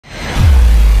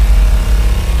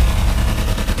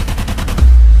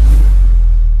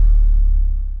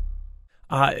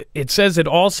It says that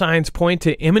all signs point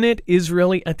to imminent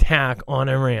Israeli attack on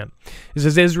Iran. It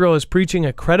says Israel is preaching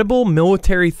a credible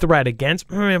military threat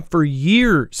against Iran for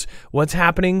years. What's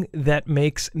happening that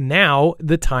makes now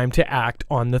the time to act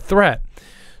on the threat?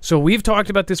 So we've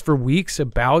talked about this for weeks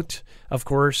about, of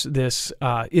course, this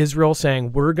Israel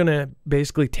saying we're going to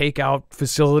basically take out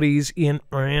facilities in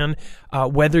Iran,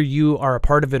 whether you are a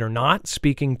part of it or not,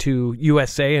 speaking to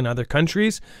USA and other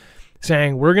countries,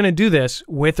 saying we're going to do this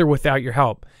with or without your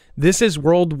help. This is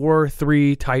World War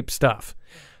III type stuff.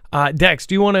 Dex,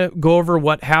 do you want to go over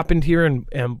what happened here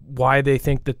and why they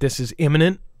think that this is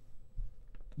imminent?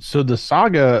 So the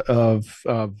saga of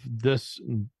this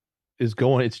is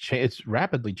going, it's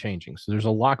rapidly changing. So there's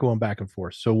a lot going back and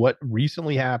forth. So what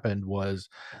recently happened was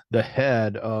the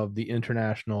head of the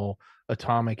International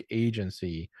Atomic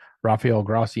Agency, Rafael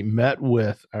Grossi, met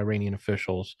with Iranian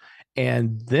officials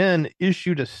and then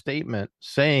issued a statement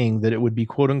saying that it would be,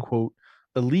 quote unquote,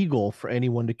 illegal for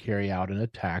anyone to carry out an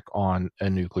attack on a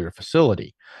nuclear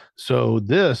facility. So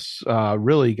this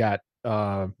really got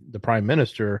the prime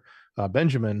minister,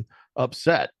 Benjamin,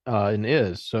 upset and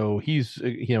is. So he's,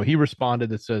 he responded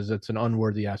that says it's an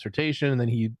unworthy assertion. And then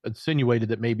he insinuated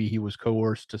that maybe he was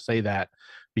coerced to say that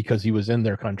because he was in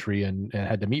their country and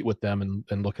had to meet with them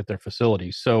and look at their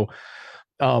facilities. So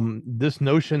this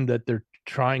notion that they're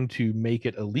trying to make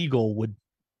it illegal would,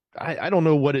 I don't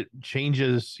know what it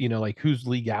changes, like whose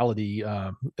legality,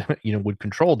 would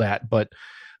control that. But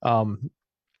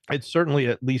it's certainly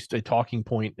at least a talking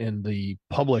point in the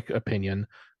public opinion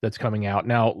that's coming out.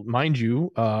 Now, mind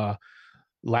you,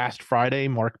 last Friday,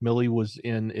 Mark Milley was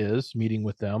in meeting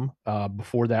with them.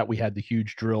 Before that, we had the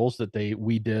huge drills that the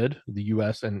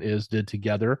U.S. and did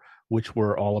together, which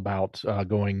were all about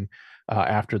going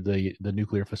after the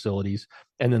nuclear facilities.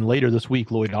 And then later this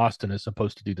week, Lloyd Austin is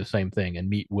supposed to do the same thing and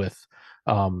meet with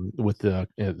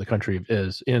the country of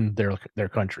in their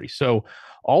country. So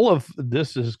all of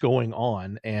this is going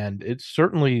on, and it's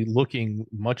certainly looking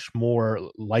much more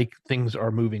like things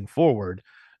are moving forward.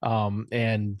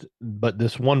 But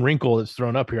this one wrinkle that's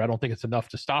thrown up here, I don't think it's enough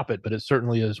to stop it, but it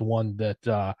certainly is one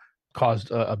that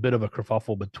caused a bit of a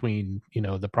kerfuffle between,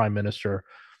 the prime minister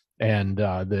and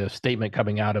the statement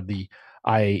coming out of the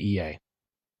IAEA.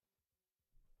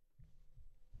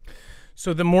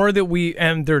 So the more that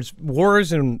and there's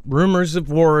wars and rumors of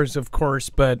wars, of course,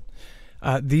 but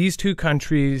these two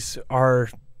countries are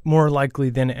more likely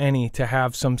than any to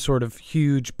have some sort of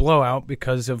huge blowout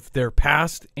because of their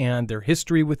past and their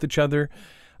history with each other.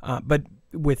 But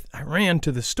with Iran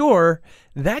to the store,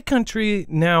 that country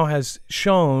now has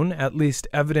shown at least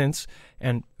evidence,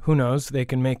 and who knows, they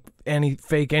can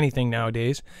fake anything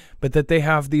nowadays, but that they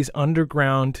have these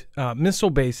underground missile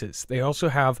bases. They also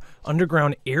have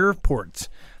underground airports.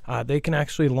 They can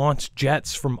actually launch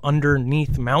jets from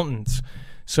underneath mountains.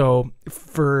 So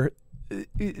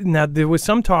now there was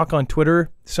some talk on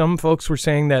Twitter. Some folks were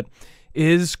saying that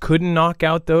couldn't knock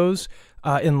out those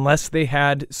unless they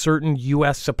had certain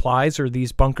U.S. supplies or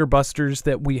these bunker busters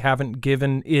that we haven't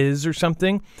given or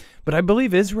something. But I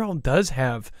believe Israel does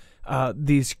have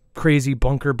these crazy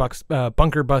bunker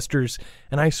busters,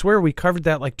 and I swear we covered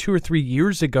that like 2 or 3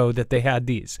 years ago that they had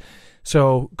these.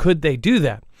 So could they do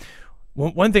that?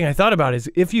 One thing I thought about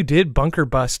is if you did bunker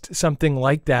bust something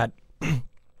like that,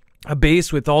 a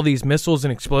base with all these missiles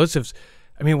and explosives,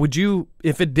 I mean, would you,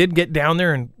 if it did get down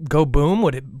there and go boom,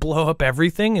 would it blow up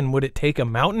everything, and would it take a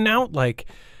mountain out? Like,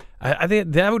 I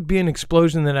think that would be an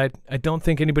explosion that I don't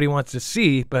think anybody wants to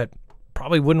see, but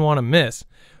probably wouldn't want to miss.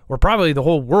 Or probably the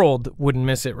whole world wouldn't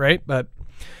miss it, right? But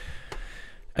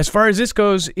as far as this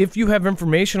goes, if you have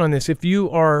information on this, if you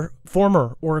are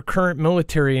former or current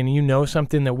military and you know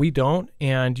something that we don't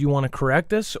and you want to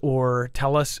correct us or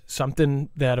tell us something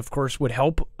that, of course, would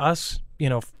help us,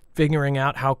 figuring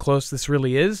out how close this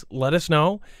really is, let us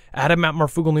know. Adam at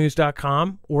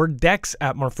marfooglenews.com or Dex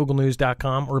at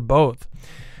marfooglenews.com or both.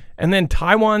 And then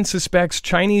Taiwan suspects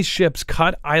Chinese ships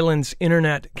cut island's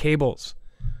internet cables.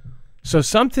 So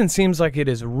something seems like it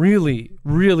is really,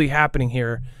 really happening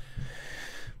here.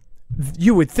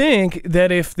 You would think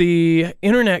that if the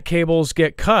internet cables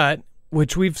get cut,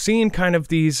 which we've seen kind of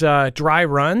these dry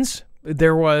runs,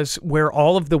 there was where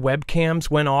all of the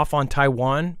webcams went off on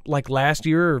Taiwan like last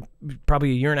year or probably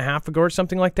a year and a half ago or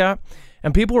something like that.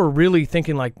 And people were really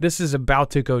thinking like this is about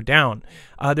to go down.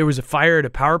 There was a fire at a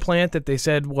power plant that they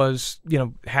said was,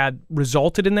 had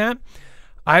resulted in that.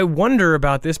 I wonder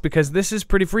about this because this is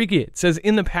pretty freaky. It says,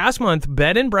 in the past month,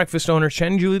 bed and breakfast owner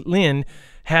Chen Lin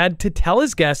had to tell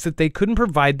his guests that they couldn't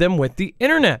provide them with the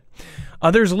internet.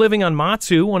 Others living on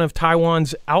Matsu, one of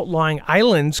Taiwan's outlying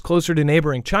islands closer to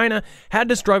neighboring China, had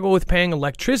to struggle with paying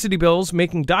electricity bills,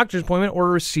 making doctor's appointment, or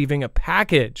receiving a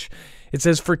package. It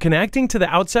says, for connecting to the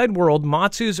outside world,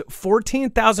 Matsu's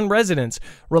 14,000 residents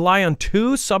rely on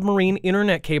 2 submarine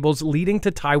internet cables leading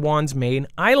to Taiwan's main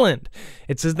island.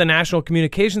 It says the National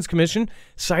Communications Commission,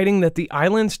 citing that the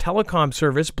island's telecom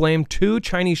service blamed 2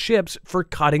 Chinese ships for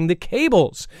cutting the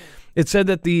cables. It said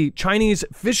that the Chinese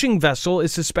fishing vessel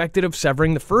is suspected of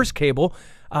severing the first cable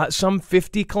some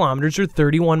 50 kilometers or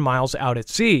 31 miles out at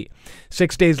sea.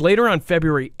 6 days later, on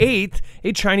February 8th,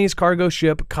 a Chinese cargo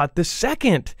ship cut the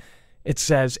second. It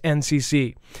says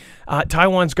NCC.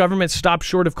 Taiwan's government stopped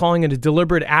short of calling it a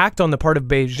deliberate act on the part of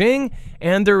Beijing,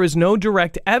 and there is no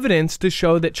direct evidence to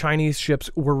show that Chinese ships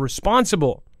were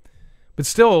responsible. But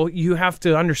still, you have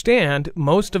to understand,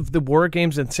 most of the war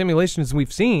games and simulations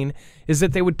we've seen is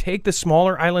that they would take the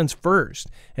smaller islands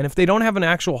first. And if they don't have an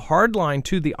actual hard line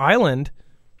to the island,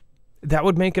 that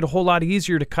would make it a whole lot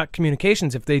easier to cut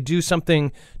communications. If they do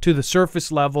something to the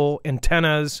surface level,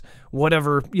 antennas,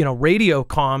 whatever, radio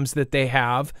comms that they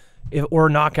have, or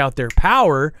knock out their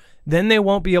power, then they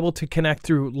won't be able to connect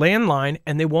through landline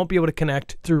and they won't be able to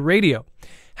connect through radio.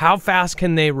 How fast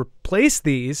can they replace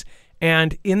these?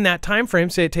 And in that time frame,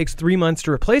 say it takes 3 months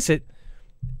to replace it,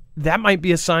 that might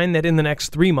be a sign that in the next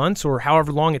 3 months or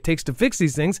however long it takes to fix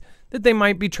these things, that they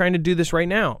might be trying to do this right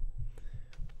now.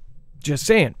 Just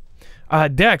saying.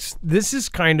 Dex, this is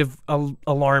kind of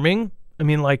alarming. I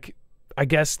mean, I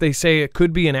guess they say it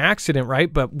could be an accident,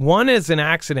 right? But one is an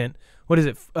accident. What is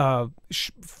it?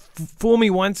 Fool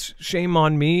me once, shame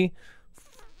on me.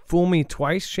 Fool me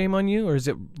twice, shame on you? Or is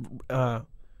it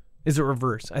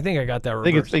reverse? I think I got that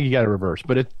reverse. I think you got it reverse,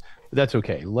 but that's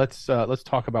okay. Let's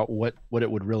talk about what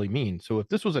it would really mean. So if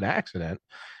this was an accident,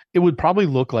 it would probably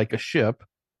look like a ship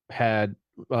had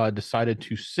decided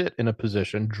to sit in a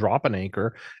position, drop an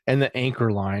anchor, and the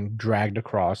anchor line dragged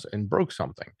across and broke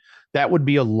something. That would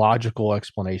be a logical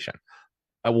explanation.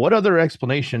 What other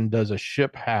explanation does a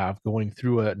ship have going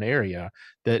through an area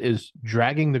that is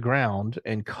dragging the ground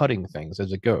and cutting things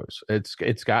as it goes?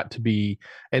 It's got to be.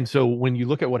 And so when you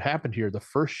look at what happened here, the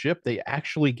first ship they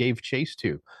actually gave chase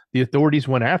to, the authorities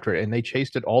went after it and they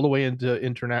chased it all the way into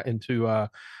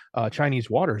Chinese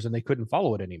waters, and they couldn't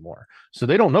follow it anymore. So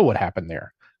they don't know what happened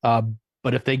there.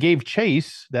 But if they gave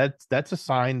chase, that's a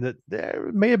sign that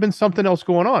there may have been something else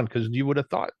going on, because you would have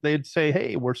thought they'd say,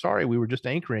 hey, we're sorry, we were just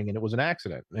anchoring and it was an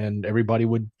accident. And everybody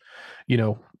would,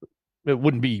 it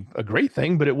wouldn't be a great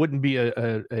thing, but it wouldn't be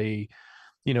a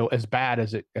as bad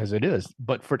as it is.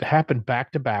 But for it to happen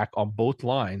back to back on both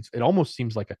lines, it almost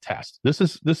seems like a test.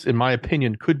 This, in my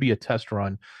opinion, could be a test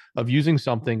run of using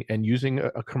something and using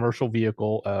a commercial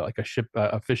vehicle, like a ship,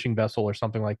 a fishing vessel or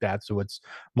something like that. So it's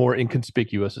more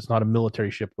inconspicuous. It's not a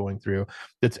military ship going through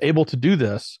that's able to do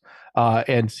this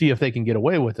and see if they can get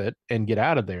away with it and get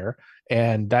out of there.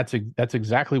 And that's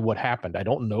exactly what happened. I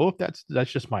don't know if that's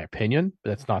just my opinion.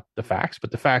 That's not the facts,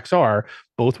 but the facts are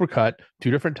both were cut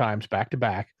 2 different times back to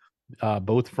back,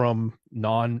 both from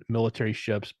non-military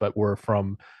ships, but were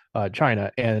from China.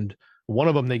 And one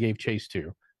of them they gave chase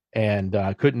to, and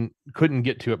couldn't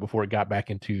get to it before it got back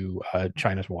into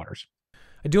China's waters.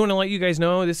 I do want to let you guys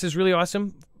know this is really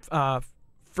awesome.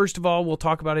 First of all, we'll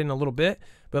talk about it in a little bit,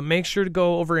 but make sure to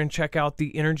go over and check out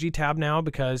the energy tab now,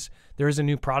 because there is a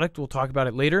new product. We'll talk about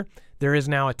it later. There is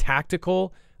now a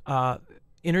tactical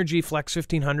Energy Flex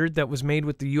 1500 that was made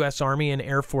with the U.S. Army and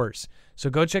Air Force. So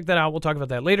go check that out. We'll talk about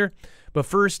that later. But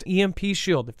first, EMP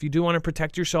Shield. If you do want to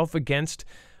protect yourself against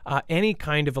any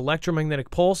kind of electromagnetic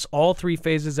pulse, all 3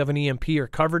 phases of an EMP are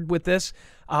covered with this,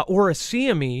 or a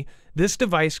CME. This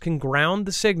device can ground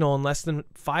the signal in less than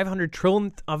 500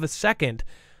 trillionth of a second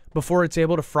before it's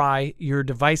able to fry your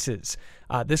devices.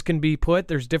 This can be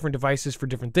there's different devices for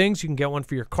different things. You can get one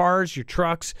for your cars, your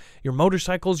trucks, your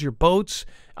motorcycles, your boats,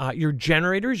 your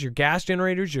generators, your gas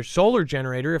generators, your solar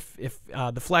generator, if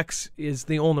the Flex is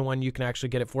the only one you can actually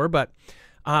get it for. But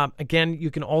again,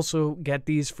 you can also get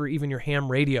these for even your ham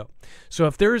radio. So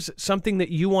if there's something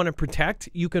that you want to protect,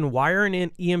 you can wire an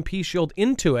EMP shield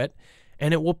into it,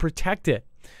 and it will protect it.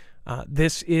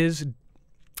 This is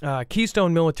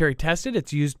Keystone military tested.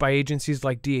 It's used by agencies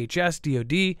like DHS,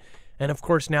 DOD, and of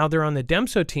course now they're on the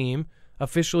DEMSO team,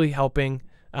 officially helping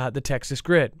the Texas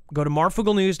grid. Go to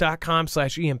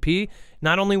marfooglenews.com/EMP.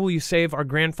 Not only will you save our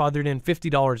grandfathered in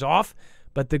 $50 off,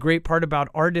 but the great part about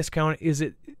our discount is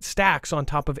it stacks on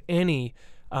top of any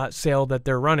sale that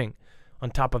they're running. On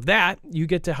top of that, you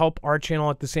get to help our channel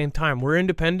at the same time. We're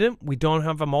independent. We don't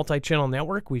have a multi-channel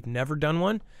network. We've never done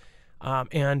one.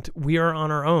 And we are on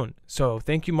our own. So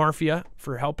thank you, Marfia,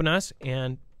 for helping us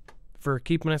and for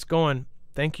keeping us going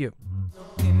Thank you.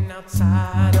 Looking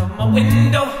outside of my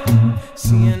window,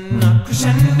 seeing a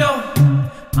crescendo.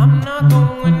 I'm not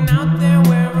going out there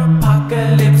where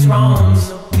apocalypse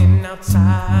roams. Looking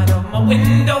outside of my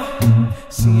window,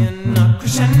 seeing a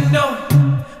crescendo.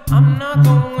 I'm not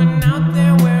going out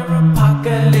there where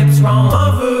apocalypse roams.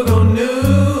 Marfoogle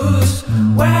news,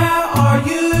 where are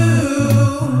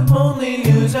you? Only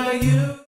news I